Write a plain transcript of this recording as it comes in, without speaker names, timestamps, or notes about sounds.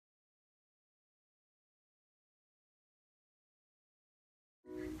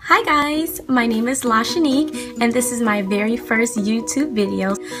Hi guys, my name is Lashanique and this is my very first YouTube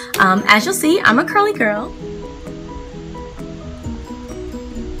video. As you'll see, I'm a curly girl.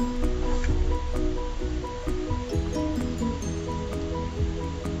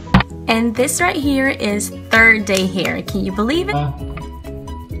 And this right here is third day hair. Can you believe it?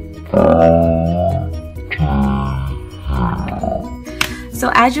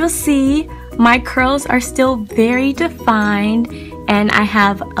 So as you'll see, my curls are still very defined and I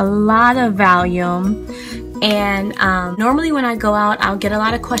have a lot of volume. And normally when I go out, I'll get a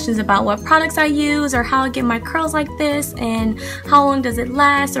lot of questions about what products I use or how I get my curls like this and how long does it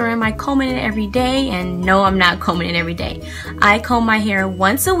last, or am I combing it every day? And no, I'm not combing it every day. I comb my hair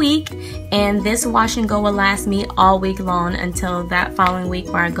once a week, and this wash and go will last me all week long until that following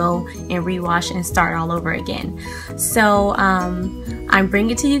week where I go and rewash and start all over again. So I'm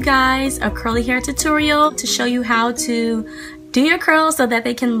bringing to you guys a curly hair tutorial to show you how to do your curls so that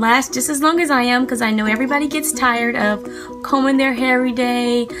they can last just as long as I am, because I know everybody gets tired of combing their hair every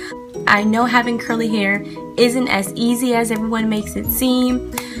day. I know having curly hair isn't as easy as everyone makes it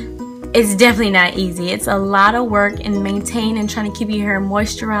seem. It's definitely not easy. It's a lot of work and maintain and trying to keep your hair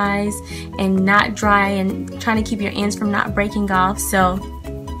moisturized and not dry and trying to keep your ends from not breaking off. So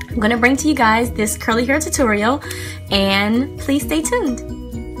I'm going to bring to you guys this curly hair tutorial, and please stay tuned.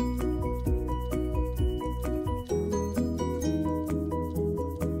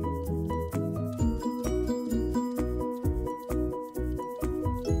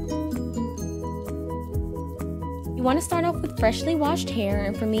 You want to start off with freshly washed hair,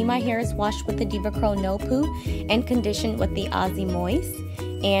 and for me, my hair is washed with the Deva No-Poo and conditioned with the Aussie Moist,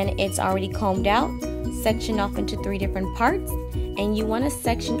 and it's already combed out, sectioned off into 3 different parts, and you want to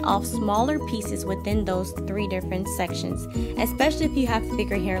section off smaller pieces within those 3 different sections, especially if you have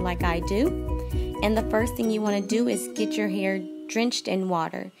thicker hair like I do. And the first thing you want to do is get your hair drenched in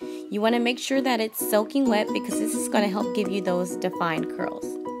water. You want to make sure that it's soaking wet because this is going to help give you those defined curls.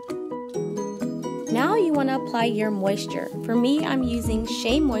 Now you want to apply your moisture. For me, I'm using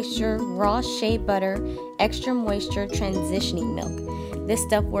Shea Moisture Raw Shea Butter Extra Moisture Transitioning Milk. This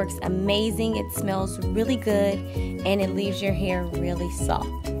stuff works amazing, it smells really good, and it leaves your hair really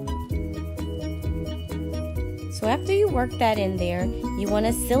soft. So after you work that in there, you want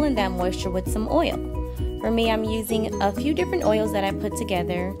to seal in that moisture with some oil. For me, I'm using a few different oils that I put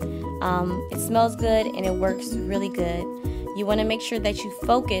together. It smells good and it works really good. You want to make sure that you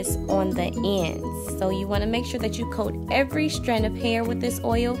focus on the ends. So you want to make sure that you coat every strand of hair with this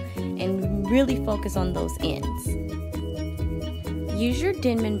oil and really focus on those ends. Use your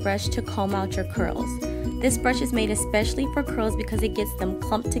Denman brush to comb out your curls. This brush is made especially for curls because it gets them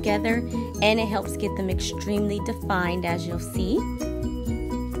clumped together and it helps get them extremely defined, as you'll see.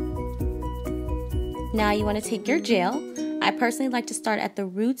 Now you want to take your gel. I personally like to start at the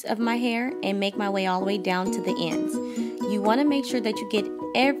roots of my hair and make my way all the way down to the ends. You want to make sure that you get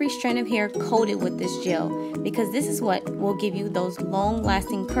every strand of hair coated with this gel, because this is what will give you those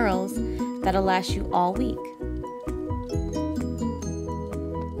long-lasting curls that'll last you all week.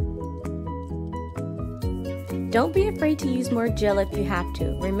 Don't be afraid to use more gel if you have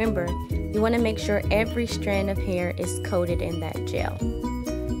to. Remember, you want to make sure every strand of hair is coated in that gel.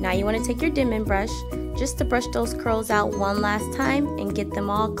 Now you want to take your Denman brush just to brush those curls out one last time and get them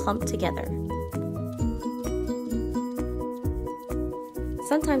all clumped together.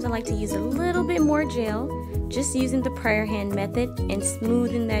 Sometimes I like to use a little bit more gel, just using the prayer hand method and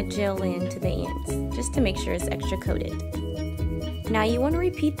smoothing that gel into the ends, just to make sure it's extra coated. Now you want to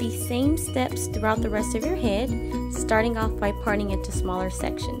repeat these same steps throughout the rest of your head, starting off by parting into smaller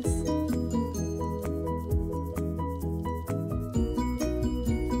sections.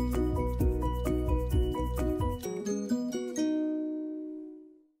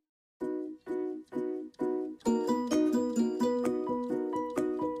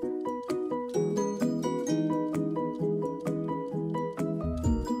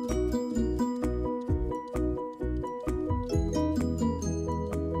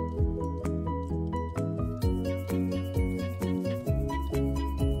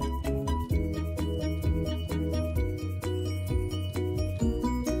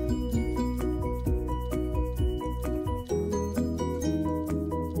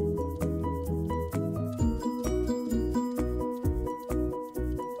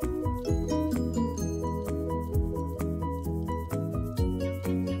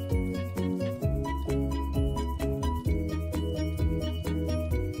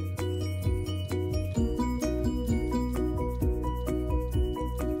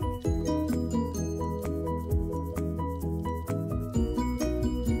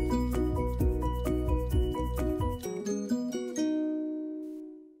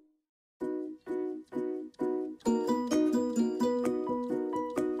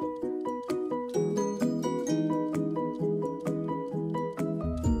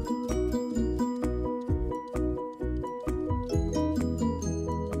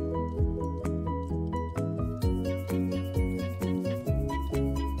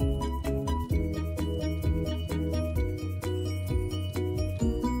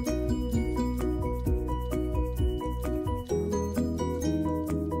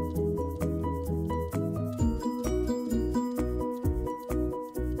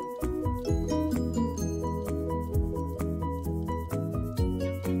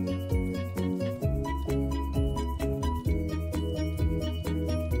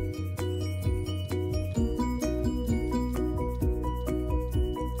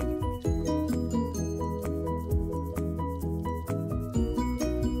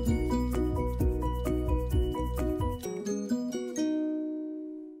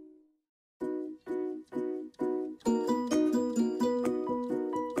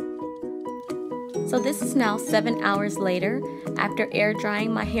 So this is now 7 hours later. After air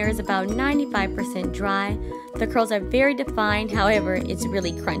drying, my hair is about 95% dry. The curls are very defined, however, it's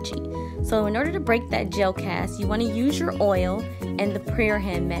really crunchy. So in order to break that gel cast, you want to use your oil and the prayer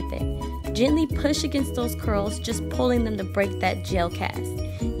hand method. Gently push against those curls, just pulling them to break that gel cast.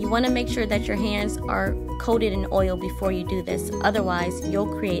 You want to make sure that your hands are coated in oil before you do this, otherwise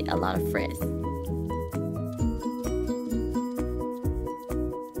you'll create a lot of frizz.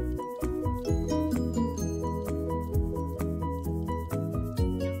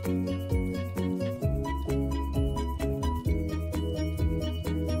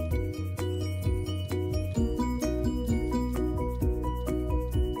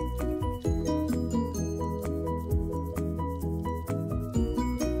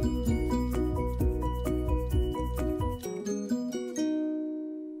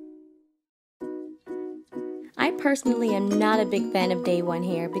 I personally am not a big fan of day one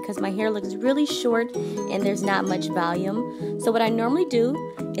hair because my hair looks really short and there's not much volume. So what I normally do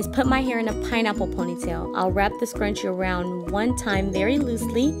is put my hair in a pineapple ponytail. I'll wrap the scrunchie around one time very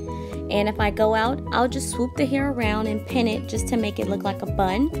loosely, and if I go out, I'll just swoop the hair around and pin it just to make it look like a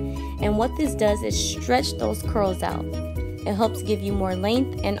bun. And what this does is stretch those curls out. It helps give you more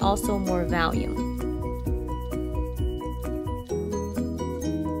length and also more volume.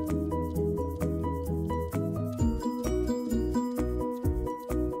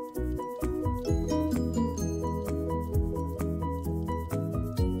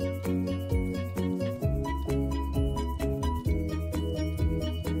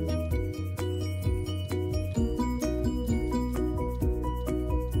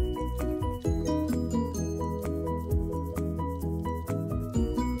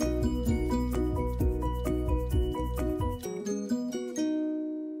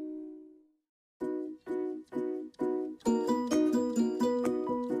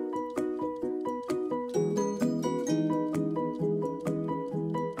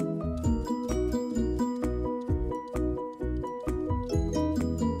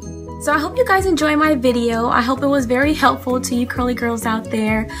 So I hope you guys enjoyed my video. I hope it was very helpful to you curly girls out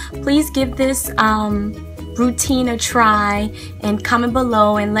there. Please give this routine a try and comment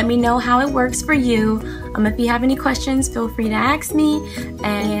below and let me know how it works for you. If you have any questions, feel free to ask me.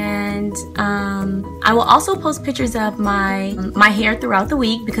 And I will also post pictures of my hair throughout the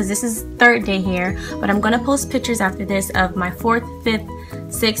week because this is third day hair. But I'm going to post pictures after this of my 4th, 5th,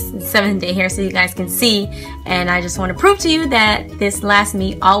 6th, and 7th day hair so you guys can see. And I just want to prove to you that this lasts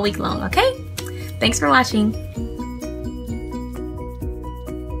me all week long, okay? Thanks for watching.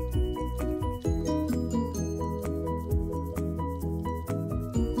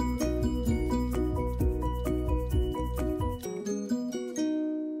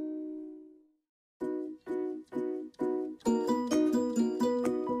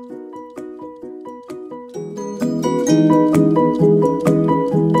 Thank you.